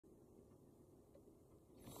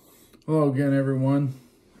Hello again, everyone.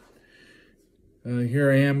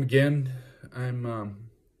 Here I am again. I'm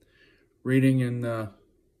reading in the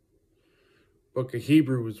book of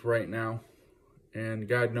Hebrews right now, and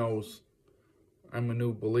God knows I'm a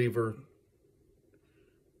new believer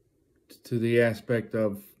to the aspect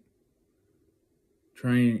of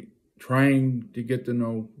trying to get to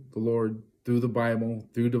know the Lord through the Bible,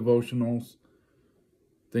 through devotionals,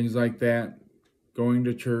 things like that, going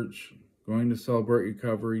to church, going to Celebrate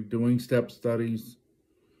Recovery, doing step studies,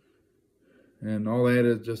 and all that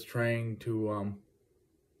is just trying to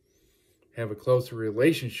have a closer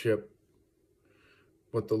relationship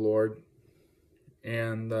with the Lord.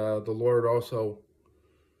 And the Lord also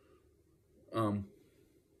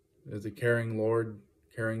is a caring Lord,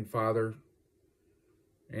 caring Father,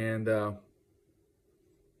 and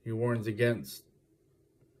He warns against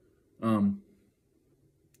going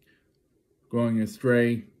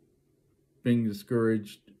astray, being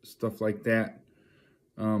discouraged, stuff like that.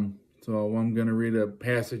 So I'm going to read a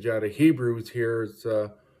passage out of Hebrews here. It's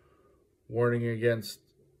warning against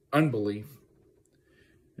unbelief,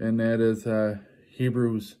 and that is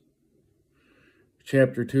Hebrews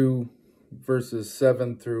chapter 2, verses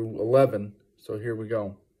 7 through 11. So here we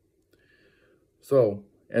go. So,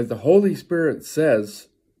 as the Holy Spirit says,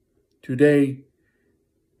 today,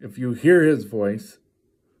 if you hear His voice,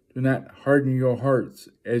 do not harden your hearts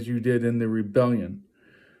as you did in the rebellion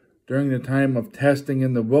during the time of testing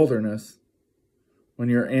in the wilderness, when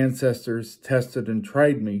your ancestors tested and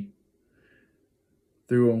tried me.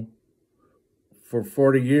 For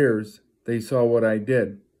 40 years, they saw what I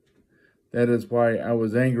did. That is why I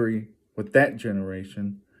was angry with that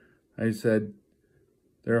generation. I said,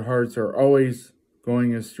 their hearts are always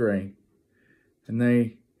going astray, and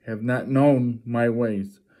they have not known my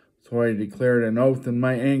ways. So I declared an oath in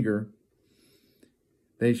my anger,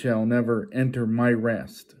 they shall never enter my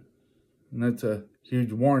rest. And that's a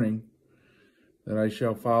huge warning that I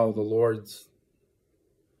shall follow the Lord's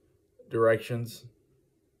directions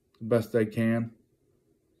the best I can.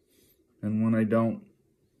 And when I don't,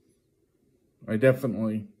 I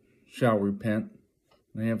definitely shall repent.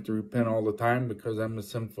 I have to repent all the time because I'm a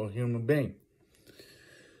sinful human being.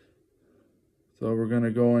 So we're going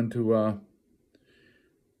to go into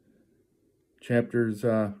chapters,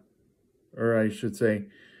 or I should say,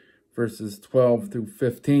 verses 12 through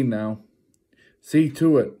 15 now. See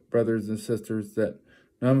to it, brothers and sisters, that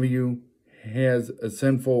none of you has a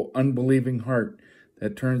sinful, unbelieving heart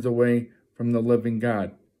that turns away from the living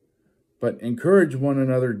God. But encourage one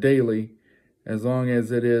another daily, as long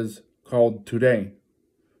as it is called today,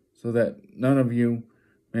 so that none of you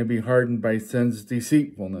may be hardened by sin's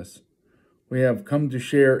deceitfulness. We have come to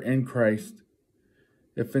share in Christ,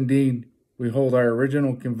 if indeed we hold our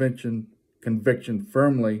original conviction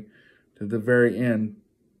firmly to the very end,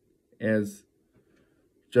 as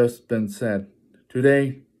just been said.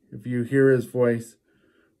 Today, if you hear His voice,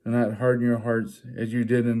 do not harden your hearts as you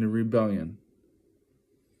did in the rebellion.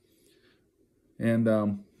 And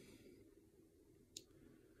I'm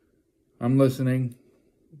listening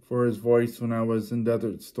for His voice when I was in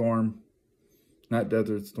Desert Storm. Not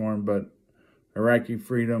Desert Storm, but Iraqi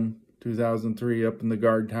Freedom 2003 up in the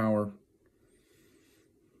guard tower.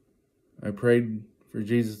 I prayed for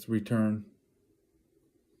Jesus' return.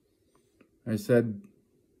 I said,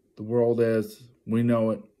 the world as we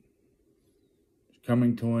know it is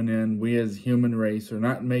coming to an end. We as human race are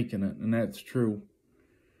not making it, and that's true.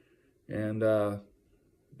 And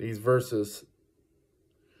these verses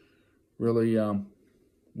really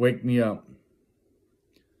wake me up.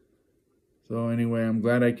 So anyway, I'm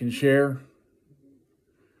glad I can share.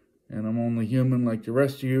 And I'm only human like the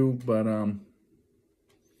rest of you, but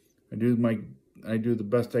I do the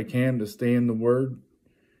best I can to stay in the Word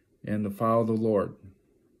and to follow the Lord.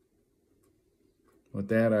 With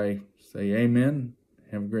that, I say amen.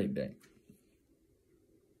 Have a great day.